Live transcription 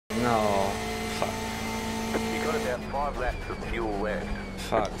No. Fuck. You got about 5 laps of fuel left.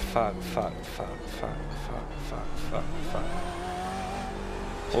 Fuck.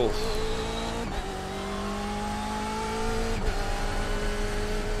 Oof.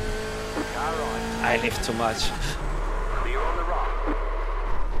 Car right. I live too much. Clear on the right.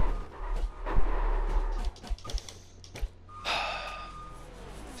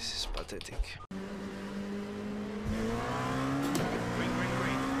 This is pathetic.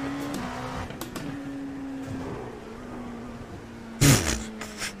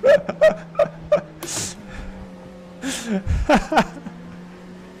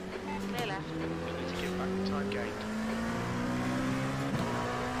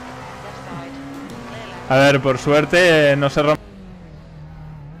 A ver, por suerte no se rompe.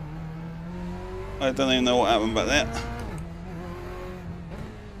 I don't even know what happened back there.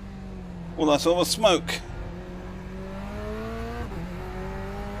 All I saw was smoke.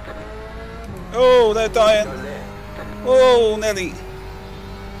 Oh, they're dying. Oh, Nelly.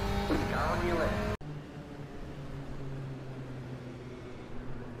 Car on your left.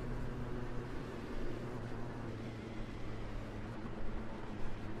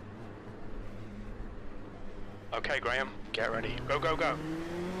 Okay, Graham, get ready. Go, go, go.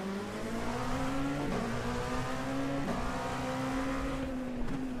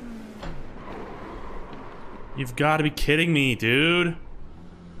 You've got to be kidding me, dude.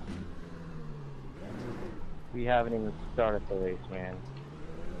 We haven't even started the race, man.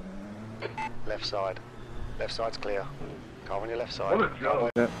 Left side. Left side's clear. Car on your left side. Go.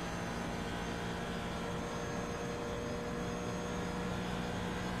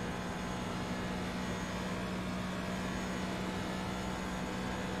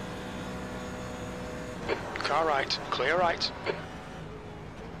 Car right. Clear right.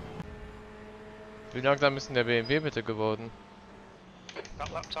 Wie langsam ist denn der BMW bitte geworden?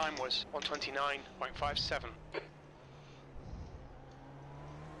 That lap time was 129.57.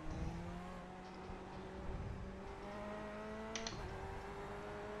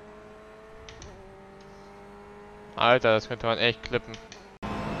 Alter, das könnte man echt klippen.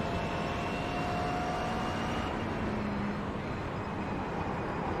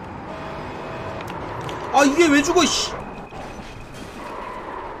 아 이게 왜 죽어 씨.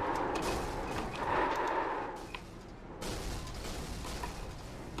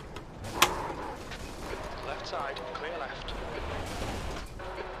 Left side, clear left.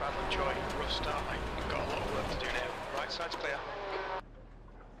 Bradley Joy, rough start, mate. You've got a lot of work to do now. Right side's clear.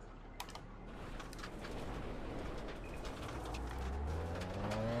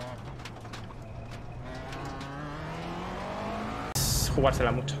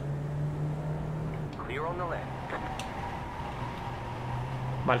 Jugársela mucho. Clear on the left.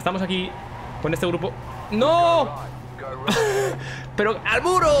 Vale, estamos aquí con este grupo. ¡No! Go right. Pero al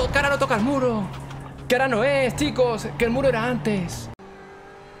muro, que ahora no toca el muro. Que ahora no es, chicos, que el muro era antes.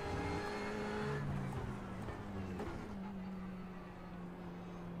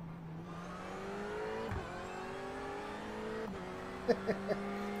 O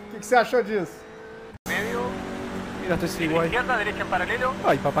que você achou disso? Medio. Mira, estoy así, guay. Izquierda, derecha en paralelo.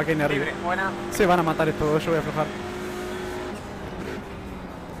 Ay, papá, qué nervio. Libre. Buena. Se van a matar estos dos, yo voy a aflojar.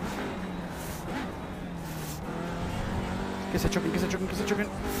 Que se choquen, que se choquen, que se choquen.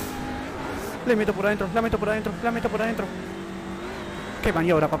 Le meto por adentro, la meto por adentro, la meto por adentro. Qué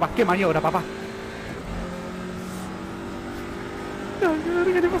maniobra, papá, qué maniobra, papá. Ay,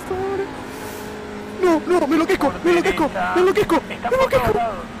 ¿qué le pasó ahora? No, no, me enloquezco, me enloquezco, me enloquezco, me enloquezco.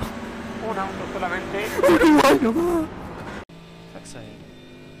 Un auto solamente. Uruguay nomás.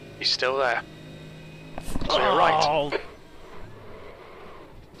 He's still there. Clear right.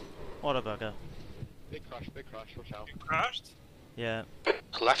 What a bugger. Big crash, watch out. You crashed? Yeah.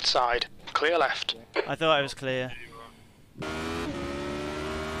 Left side, clear left. I thought I was clear.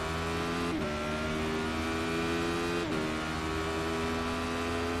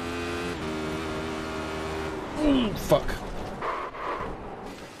 Ooh, fuck.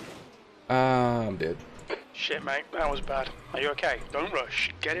 I'm dead. Shit, mate, that was bad. Are you okay? Don't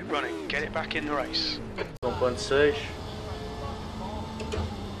rush. Get it running. Get it back in the race. 1.6.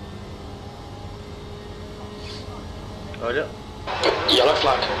 Olha. Yellow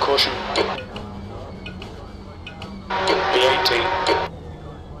flag, caution. B18.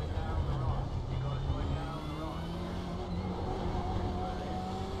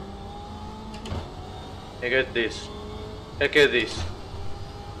 É que eu disse. É que eu disse.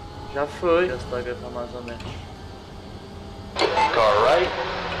 Já foi. Já está a gastar mais ou menos. Car right.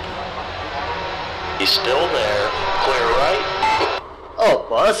 He's still there. Clear right.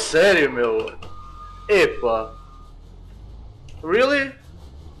 Opa, a sério, meu. Epa. Really?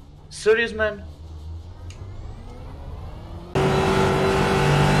 serious, man?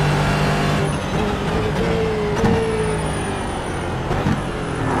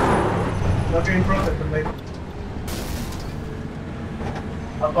 Not in front of them, maybe.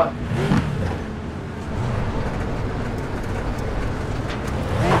 Up on.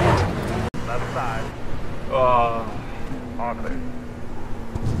 Left side. Oh. All clear.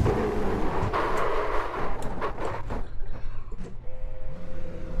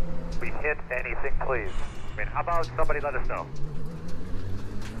 We hit anything, please. I mean, how about somebody let us know?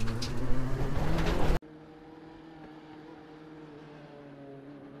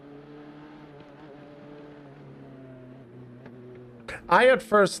 I at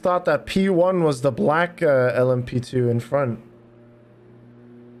first thought that P1 was the black LMP2 in front.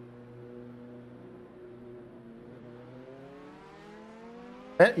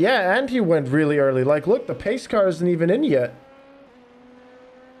 Yeah, and he went really early. Like, look, the pace car isn't even in yet.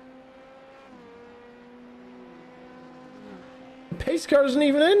 The pace car isn't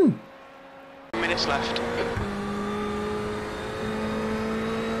even in. Minutes left.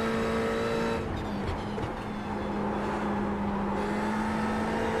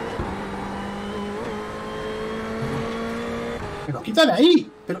 Pero quítale ahí.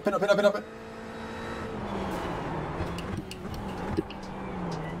 Pero.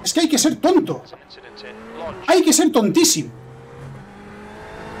 Es que hay que ser tonto. Hay que ser tontísimo.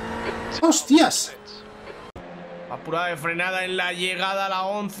 ¡Hostias! Apurada de frenada en la llegada a la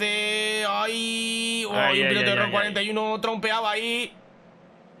 11. ¡Ay! ¡Ay! Un piloto de R41 trompeaba ahí.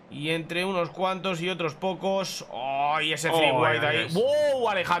 Y entre unos cuantos y otros pocos. ¡Ay! Ese free wide ahí. ¡Wow!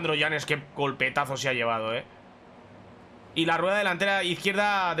 Alejandro Llanes, qué golpetazo se ha llevado, Y la rueda delantera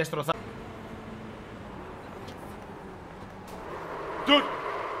izquierda destrozada. Dude!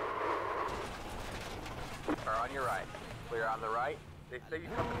 On your right. Clear on the right. They say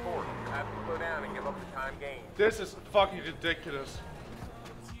you're coming forward. You have to slow down and give up the time gained. This is fucking ridiculous.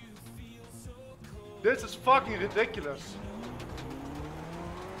 This is fucking ridiculous.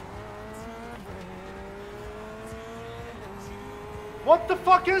 What the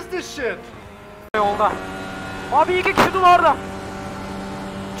fuck is this shit? Yolda. Abi iki kişi duvarda.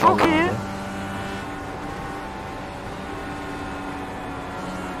 Çok iyi.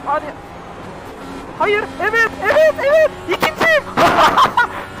 Hadi. Hayır, evet. İkinciyim.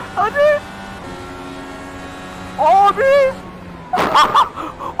 Hadi. Abi.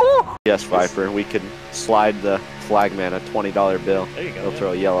 Yes, Viper, we could slide the flagman a $20 bill. There you go. He'll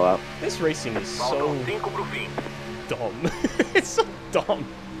throw a yellow out. This racing is so dumb. It's so dumb.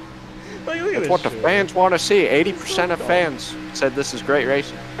 Like, look at That's this what the shit. fans want to see. 80% of fans said this is great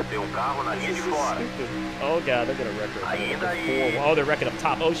racing. Oh god, they're gonna wreck it. Oh, they're wrecking up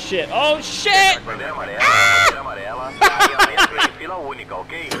top. Oh shit. Oh shit!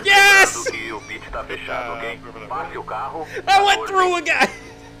 Yes! I went through a guy!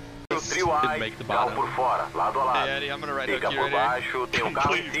 Didn't make the bottom. Hey Eddie, I'm gonna right hook you right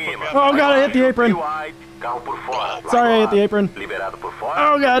here. Oh god, I hit the apron. Sorry, I hit the apron.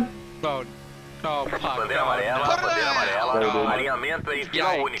 Oh god. Oh, bandeira amarela, alinhamento em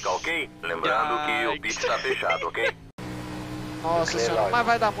fila única, ok? Lembrando que o pit está fechado, ok? Nossa senhora, mas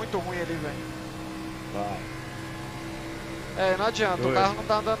vai dar muito ruim ali, velho. É, não adianta, o carro não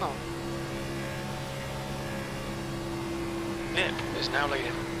tá andando não. Nip is now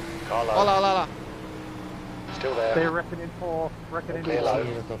leading. Olha lá, olha lá. Still there. They're reckoning for, reckoning for.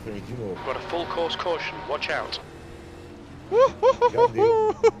 Got a full course caution, watch out.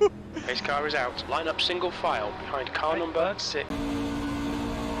 Pace car is out. Line up single file behind car number 6.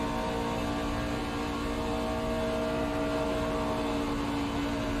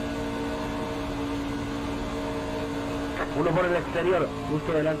 Uno por el exterior,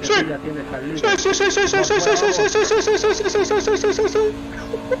 justo delante tuya tienes al líder. Sí.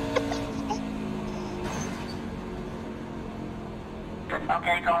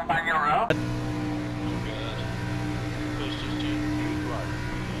 Okay, compañero.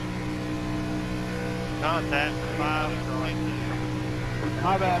 Contact.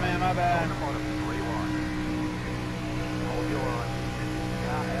 My bad, man, my bad.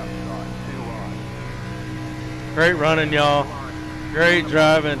 Great running, y'all. Great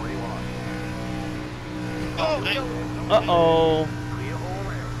driving. Uh-oh.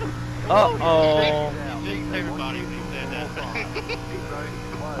 Uh-oh.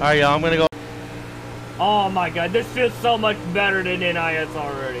 Alright, y'all, I'm gonna go. Oh my god, this feels so much better than NIS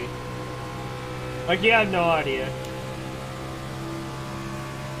already. Like, you have no idea.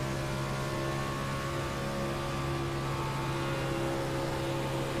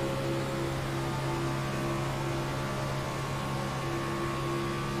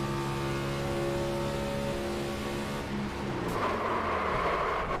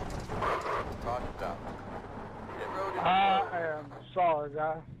 sorry,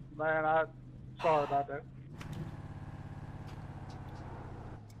 guys. Man, sorry about that.